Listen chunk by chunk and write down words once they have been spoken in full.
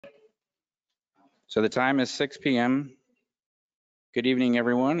So the time is 6 p.m. Good evening,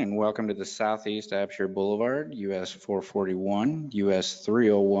 everyone, and welcome to the Southeast Abshire Boulevard, US 441, US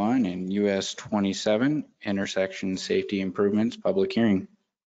 301, and US 27 intersection safety improvements public hearing.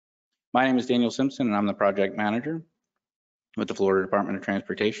 My name is Daniel Simpson, and I'm the project manager with the Florida Department of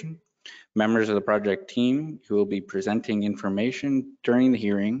Transportation. Members of the project team who will be presenting information during the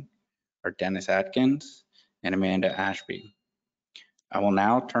hearing are Dennis Atkins and Amanda Ashby. I will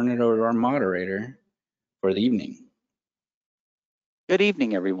now turn it over to our moderator for the evening. Good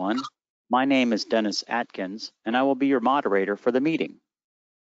evening, everyone. My name is Dennis Atkins, and I will be your moderator for the meeting.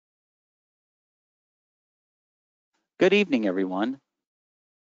 Good evening, everyone.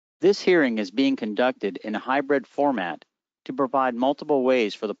 This hearing is being conducted in a hybrid format to provide multiple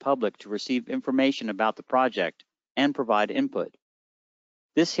ways for the public to receive information about the project and provide input.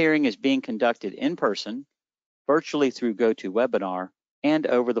 This hearing is being conducted in person, virtually through GoToWebinar, and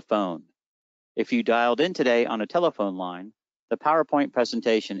over the phone. If you dialed in today on a telephone line, the PowerPoint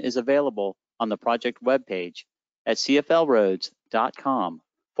presentation is available on the project webpage at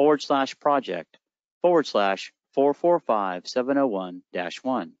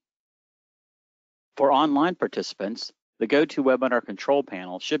cflroads.com/project/445-701-1. For online participants, the GoToWebinar control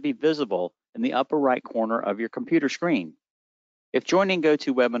panel should be visible in the upper right corner of your computer screen. If joining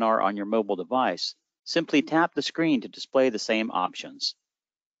GoToWebinar on your mobile device, simply tap the screen to display the same options.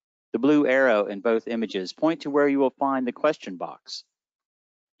 The blue arrow in both images point to where you will find the question box.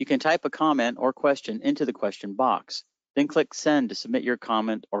 You can type a comment or question into the question box, then click Send to submit your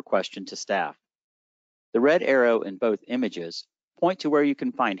comment or question to staff. The red arrow in both images point to where you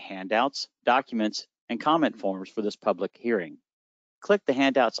can find handouts, documents, and comment forms for this public hearing. Click the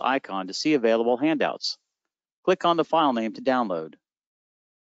handouts icon to see available handouts. Click on the file name to download.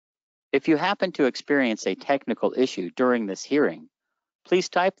 If you happen to experience a technical issue during this hearing, please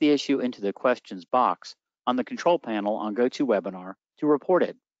type the issue into the questions box on the control panel on GoToWebinar to report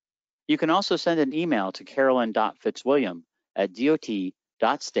it. You can also send an email to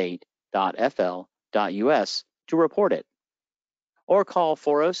carolyn.fitzwilliam@dot.state.fl.us to report it, or call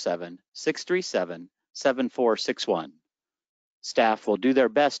 407-637-7461. Staff will do their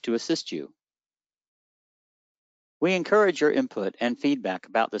best to assist you. We encourage your input and feedback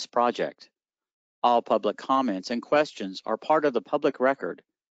about this project. All public comments and questions are part of the public record,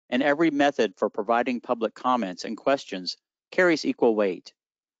 and every method for providing public comments and questions carries equal weight.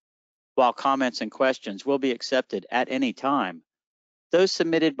 While comments and questions will be accepted at any time, those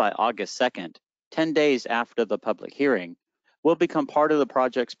submitted by August 2nd, 10 days after the public hearing, will become part of the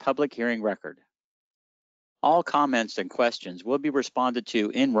project's public hearing record. All comments and questions will be responded to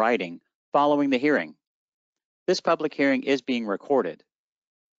in writing following the hearing. This public hearing is being recorded.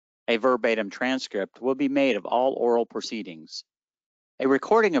 A verbatim transcript will be made of all oral proceedings. A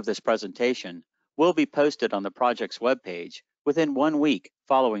recording of this presentation will be posted on the project's webpage within 1 week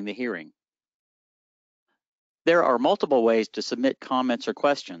following the hearing. There are multiple ways to submit comments or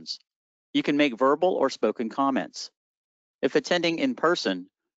questions. You can make verbal or spoken comments. If attending in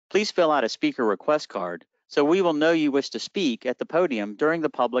person, please fill out a speaker request card so we will know you wish to speak at the podium during the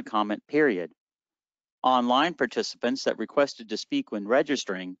public comment period. Online participants that requested to speak when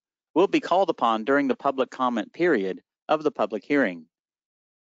registering will be called upon during the public comment period of the public hearing.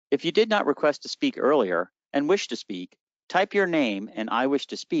 If you did not request to speak earlier and wish to speak, type your name and "I wish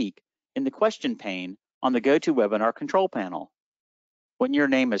to speak" in the question pane on the GoToWebinar control panel. When your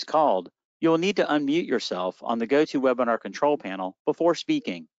name is called, you will need to unmute yourself on the GoToWebinar control panel before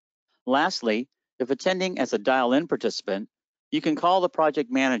speaking. Lastly, if attending as a dial-in participant, you can call the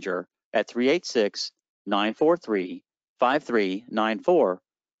project manager at 386-943-5394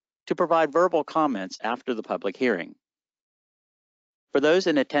 to provide verbal comments after the public hearing. For those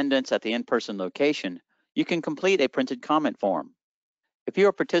in attendance at the in-person location, you can complete a printed comment form. If you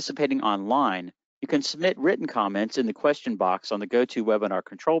are participating online, you can submit written comments in the question box on the GoToWebinar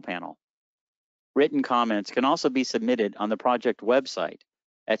control panel. Written comments can also be submitted on the project website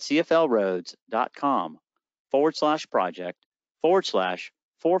at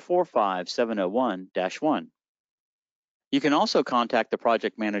cflroads.com/project/445-701-1. You can also contact the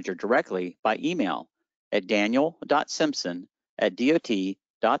project manager directly by email at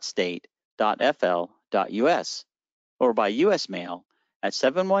daniel.simpson@dot.state.fl.us or by U.S. mail at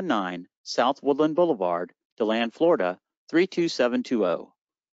 719 South Woodland Boulevard, DeLand, Florida 32720.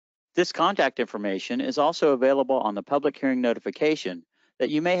 This contact information is also available on the public hearing notification that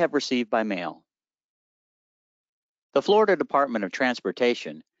you may have received by mail. The Florida Department of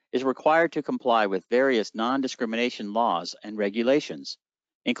Transportation is required to comply with various non-discrimination laws and regulations,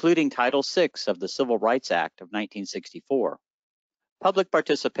 including Title VI of the Civil Rights Act of 1964. Public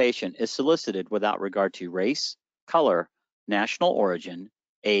participation is solicited without regard to race, color, national origin,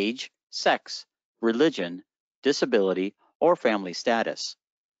 age, sex, religion, disability, or family status.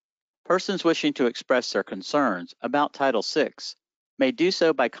 Persons wishing to express their concerns about Title VI may do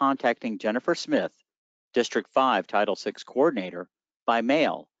so by contacting Jennifer Smith, District 5 Title VI Coordinator, by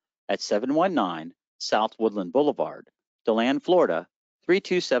mail at 719 South Woodland Boulevard, DeLand, Florida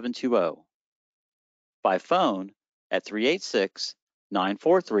 32720. By phone at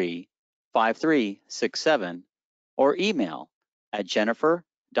 386-943-5367 or email at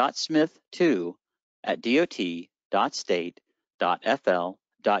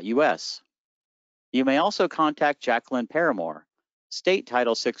jennifer.smith2@dot.state.fl.us. You may also contact Jacqueline Paramore, State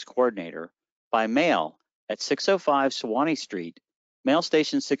Title VI Coordinator, by mail at 605 Sewanee Street, Mail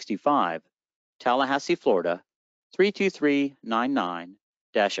Station 65, Tallahassee, Florida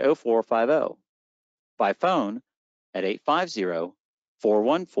 32399-0450. By phone at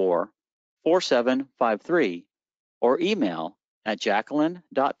 850-414-4753 or email at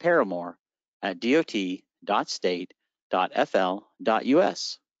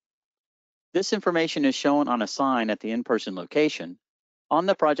jacqueline.paramore@dot.state.fl.us. This information is shown on a sign at the in-person location, on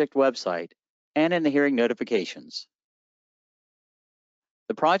the project website, and in the hearing notifications.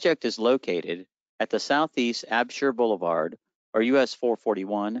 The project is located at the Southeast Absher Boulevard, or US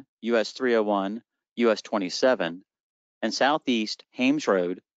 441, US 301, US 27, and Southeast Hames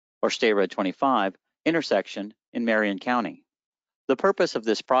Road, or State Road 25, intersection in Marion County. The purpose of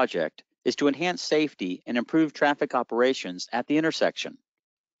this project is to enhance safety and improve traffic operations at the intersection.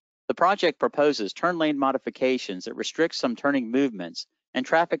 The project proposes turn lane modifications that restrict some turning movements and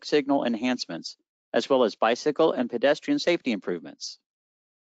traffic signal enhancements, as well as bicycle and pedestrian safety improvements.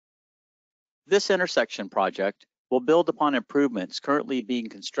 This intersection project will build upon improvements currently being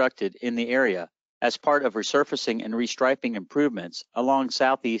constructed in the area as part of resurfacing and restriping improvements along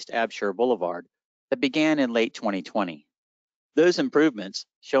Southeast Absher Boulevard that began in late 2020. Those improvements,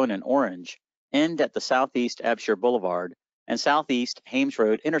 shown in orange, end at the Southeast Absher Boulevard and Southeast Hames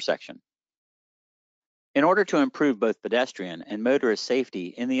Road intersection. In order to improve both pedestrian and motorist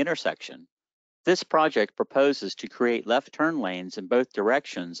safety in the intersection, this project proposes to create left turn lanes in both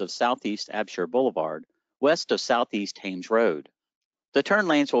directions of Southeast Absher Boulevard, west of Southeast Hames Road. The turn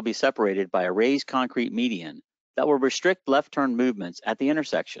lanes will be separated by a raised concrete median that will restrict left turn movements at the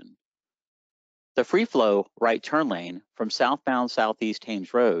intersection. The free flow right turn lane from southbound Southeast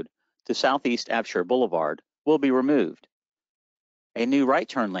Hames Road to Southeast Absher Boulevard will be removed. A new right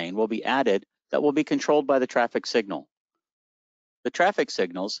turn lane will be added that will be controlled by the traffic signal. The traffic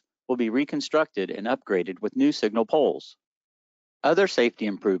signals will be reconstructed and upgraded with new signal poles. Other safety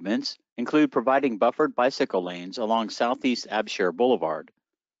improvements include providing buffered bicycle lanes along Southeast Absher Boulevard,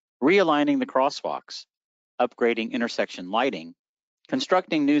 realigning the crosswalks, upgrading intersection lighting,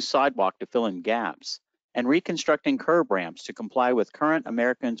 constructing new sidewalk to fill in gaps, and reconstructing curb ramps to comply with current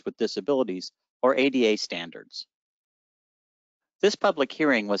Americans with Disabilities or ADA standards. This public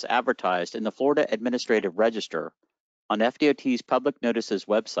hearing was advertised in the Florida Administrative Register, on FDOT's Public Notices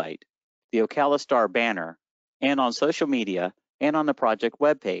website, the Ocala Star banner, and on social media and on the project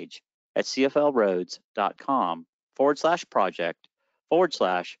webpage at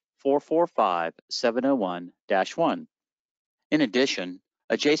cflroads.com/project/445701-1. In addition,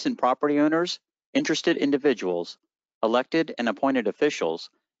 adjacent property owners, interested individuals, elected and appointed officials,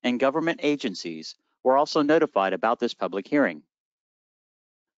 and government agencies were also notified about this public hearing.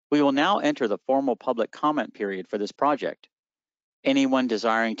 We will now enter the formal public comment period for this project. Anyone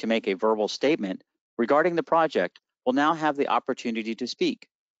desiring to make a verbal statement regarding the project will now have the opportunity to speak.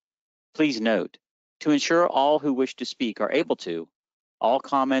 Please note, to ensure all who wish to speak are able to, all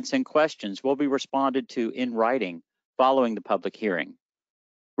comments and questions will be responded to in writing following the public hearing.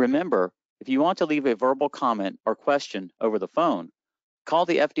 Remember, if you want to leave a verbal comment or question over the phone, call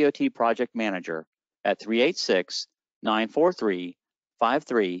the FDOT project manager at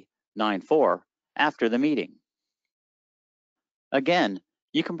 386-943-5394 after the meeting. Again,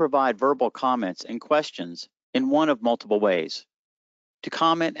 you can provide verbal comments and questions in one of multiple ways. To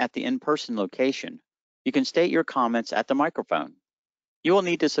comment at the in-person location, you can state your comments at the microphone. You will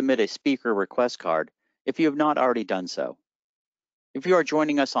need to submit a speaker request card if you have not already done so. If you are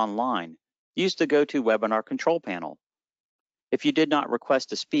joining us online, use the GoToWebinar control panel. If you did not request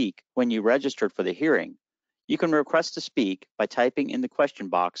to speak when you registered for the hearing, you can request to speak by typing in the question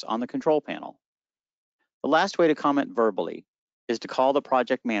box on the control panel. The last way to comment verbally is to call the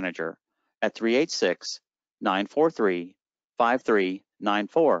project manager at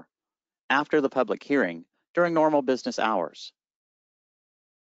 386-943-5394 after the public hearing during normal business hours.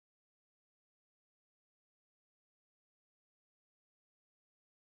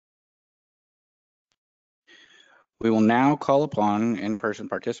 We will now call upon in-person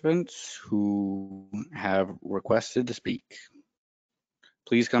participants who have requested to speak.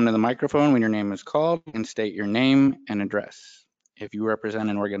 Please come to the microphone when your name is called and state your name and address. If you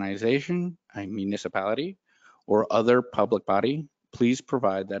represent an organization, a municipality, or other public body, please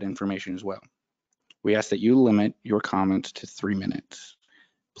provide that information as well. We ask that you limit your comments to 3 minutes.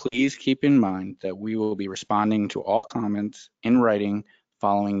 Please keep in mind that we will be responding to all comments in writing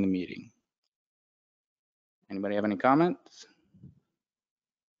following the meeting. Anybody have any comments?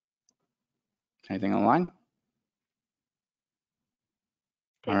 Anything online?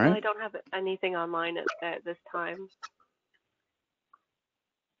 All Daniel, right. I don't have anything online at this time.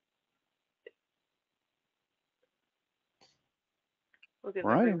 We'll give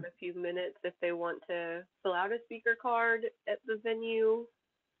All right. everyone a few minutes if they want to fill out a speaker card at the venue.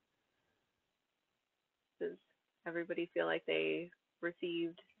 Does everybody feel like they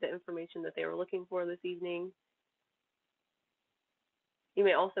received the information that they were looking for this evening? You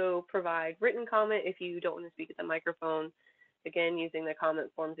may also provide written comment if you don't want to speak at the microphone, again, using the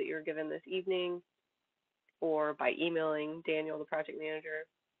comment forms that you were given this evening, or by emailing Daniel, the project manager.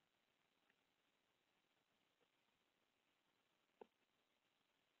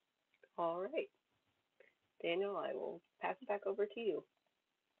 All right. Daniel, I will pass it back over to you.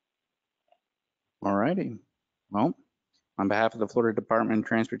 All righty. Well, on behalf of the Florida Department of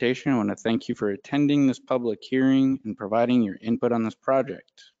Transportation, I want to thank you for attending this public hearing and providing your input on this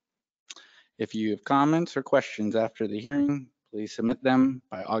project. If you have comments or questions after the hearing, please submit them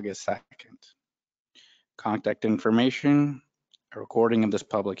by August 2nd. Contact information, a recording of this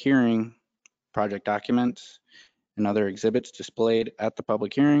public hearing, project documents, and other exhibits displayed at the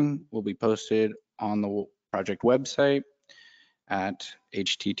public hearing will be posted on the project website at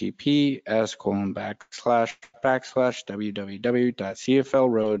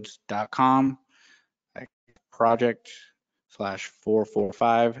https://www.cflroads.com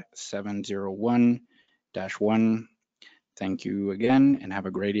project/445701-1. Thank you again and have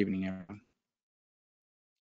a great evening, everyone.